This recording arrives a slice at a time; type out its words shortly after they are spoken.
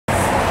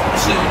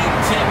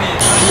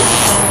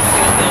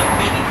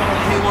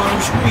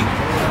street.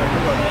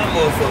 That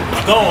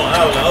motherfucker gone.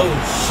 I was like, oh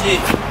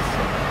shit.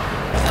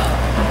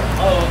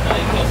 Oh, okay,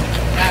 you got some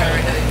guy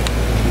right there.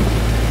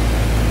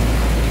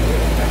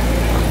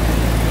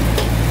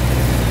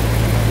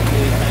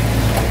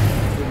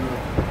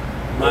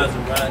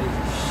 Maseratis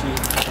and shit.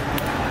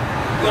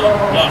 You on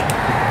the block.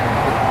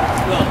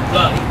 You on the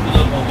block. You pull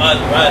up on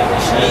Maserati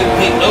and shit. You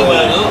pick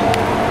nobody up.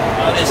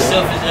 All that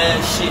selfish ass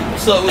shit.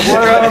 What's up with you?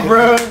 What up,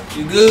 bro?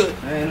 You good?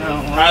 Ain't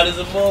no Hot as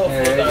a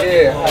motherfucker.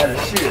 Yeah, hot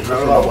as shit,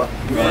 bro.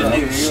 Man,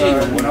 nigga, shit.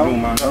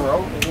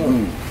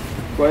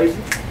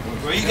 Crazy.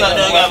 Bro, you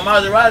got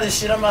Maserati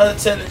shit. I'm about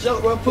to tell a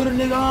joke, bro. Put a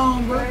nigga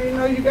on, bro. I ain't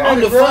know you got I'm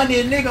it, the bro.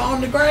 funniest nigga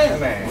on the ground.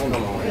 Man, I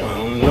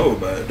don't know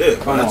about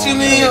that. What you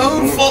mean?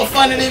 Who the fuck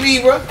funny than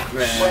me, bro?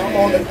 bro, I'm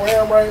on the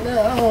ground right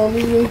now. I don't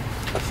even.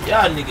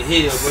 Y'all nigga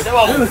here, bro. That's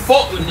why we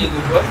fuck with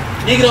niggas, bro.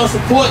 Nigga don't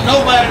support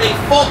nobody they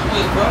fuck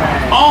with, bro.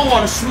 I don't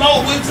want to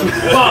smoke with you,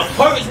 pop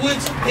perks with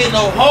you, hit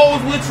no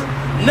hoes with you,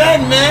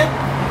 nothing, man.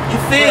 You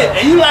feel it?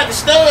 And you like a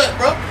stud,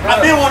 bro.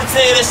 I been want to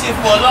tell you that shit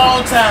for a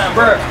long time,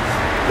 bro.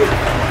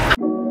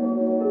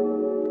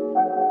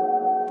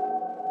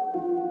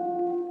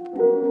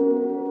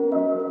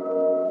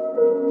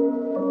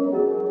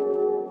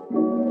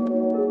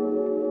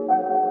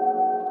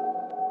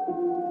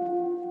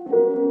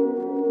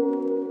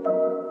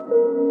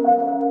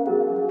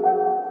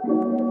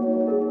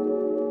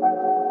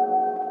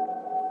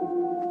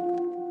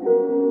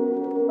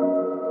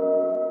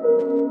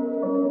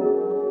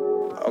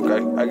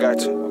 Okay, I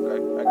got you. Okay,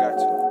 I got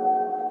you.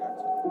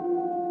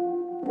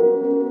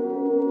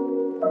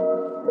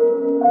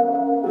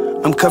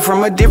 I'm cut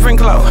from a different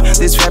cloth.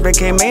 This fabric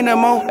can't make no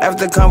more.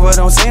 After combo,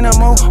 don't say no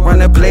more. Run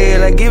the play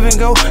like give and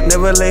go.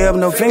 Never lay up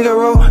no finger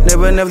roll.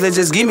 Never enough to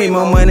just give me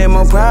more money,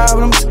 more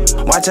problems.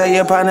 Watch how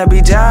your partner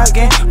be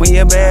jogging when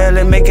you're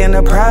barely making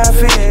a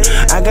profit.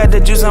 I got the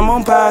juice, I'm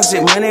on pop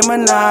shit. Money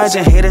menage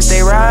and haters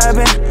stay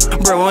robbing.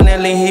 Bro on that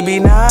lean, he be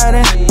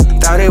nodding.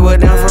 Thought he was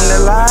down from the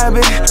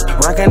lobby.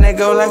 Rockin' that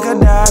go like a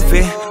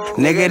Daffy.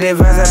 Negative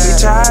vibes I be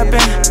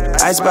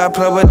chopping. Ice by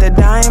plug with the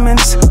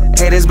diamonds.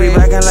 Haters be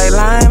blacking like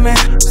linemen.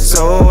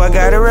 So I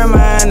gotta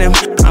remind them,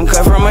 I'm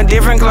cut from a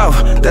different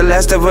cloth. The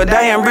last of a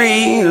dying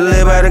breed.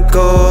 Live by the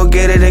code,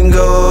 get it and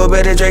go.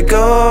 Better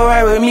Draco,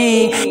 ride with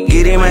me.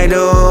 Get in my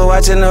door,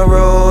 watching the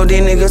road.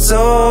 These niggas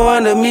so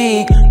under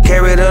me.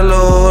 Carry the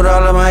load,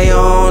 all of my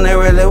own. They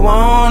really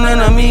want none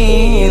of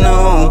me,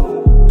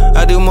 no.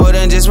 I do more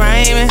than just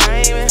rhyming,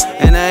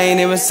 and I ain't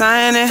even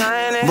signing.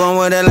 Born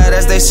with a light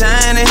that stay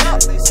shining.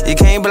 You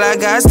can't block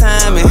God's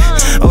timing.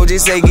 OG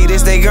say get it,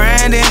 stay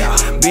grinding.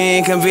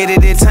 Being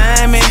competitive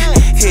timing.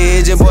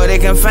 Here's your boy, they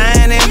can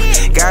find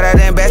him. Got out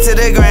and back to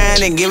the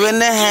grind and giving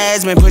the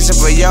has been pushing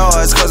for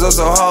yards, cause I'm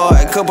so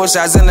hard. Couple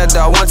shots in the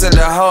dark, one to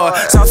the heart.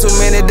 Saw too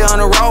many down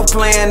the road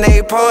playing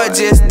they part.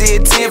 Just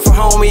did 10 for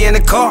homie in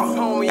the car.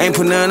 Ain't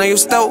put none on your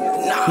stove.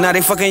 Now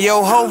they fucking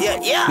yo ho.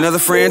 Another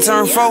friend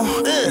turn foe.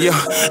 Yeah,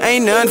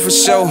 ain't none for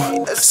sure.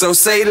 So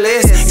say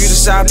less. You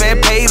just shop at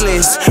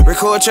Paylist.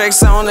 Record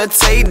tracks on the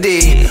tape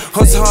deck.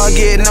 Hustle hard,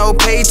 get no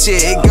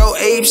paycheck. Go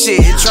ape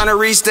shit. Tryna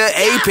reach the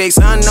apex.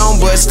 Unknown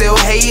but still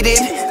hated.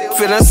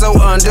 Feeling so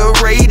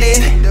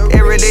underrated.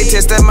 Every day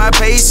testing my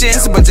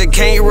patience, but you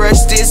can't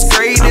rush this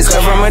greatness.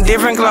 I'm cut from a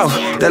different cloth.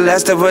 The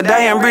last of a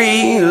dying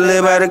breed.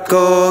 Live by the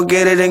code,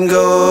 get it and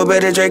go.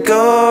 Better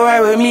Draco,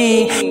 ride with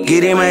me.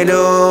 Get in my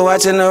door,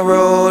 watching the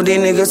road. These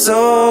niggas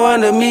so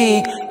under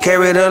me.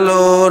 Carry the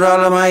load,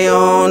 all of my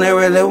own. They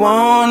really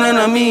want none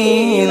of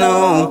me,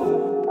 no.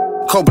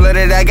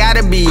 Cold-blooded, I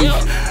gotta be.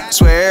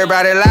 Swear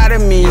everybody lie to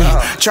me.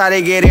 Try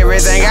to get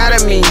everything out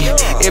of me.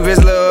 If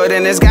it's love,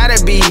 then it's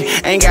gotta be.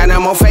 Ain't got no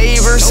more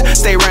favors.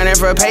 Stay running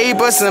for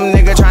paper. Some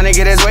nigga tryna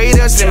get his weight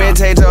up.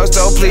 Imitate toast,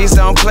 so please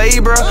don't play,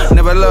 bro.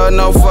 Never love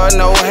no for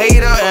no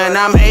hater. And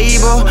I'm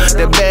able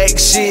to back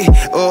shit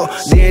up,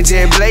 then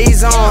just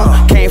blaze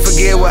on. Can't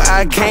forget where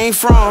I came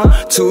from.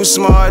 Too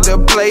smart to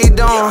play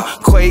dumb.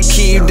 Quake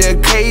keep the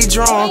K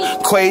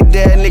drum. Quake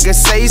that nigga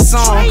say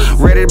song.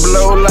 Ready to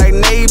blow like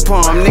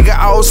napalm. Nigga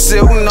all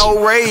silk,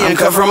 no ray. I'm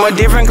cut from a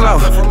different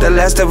cloth. The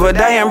last of a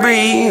dying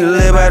breed.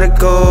 Live by the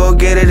code,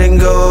 get it and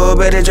go.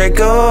 Better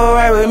Draco,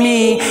 ride with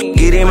me.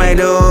 Get in my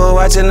door,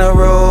 watching the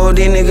road.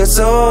 These niggas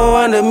so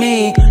under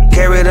me.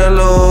 Carry the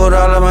load,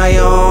 all of my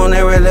own.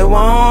 They really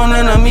want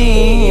none of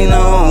me,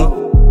 no.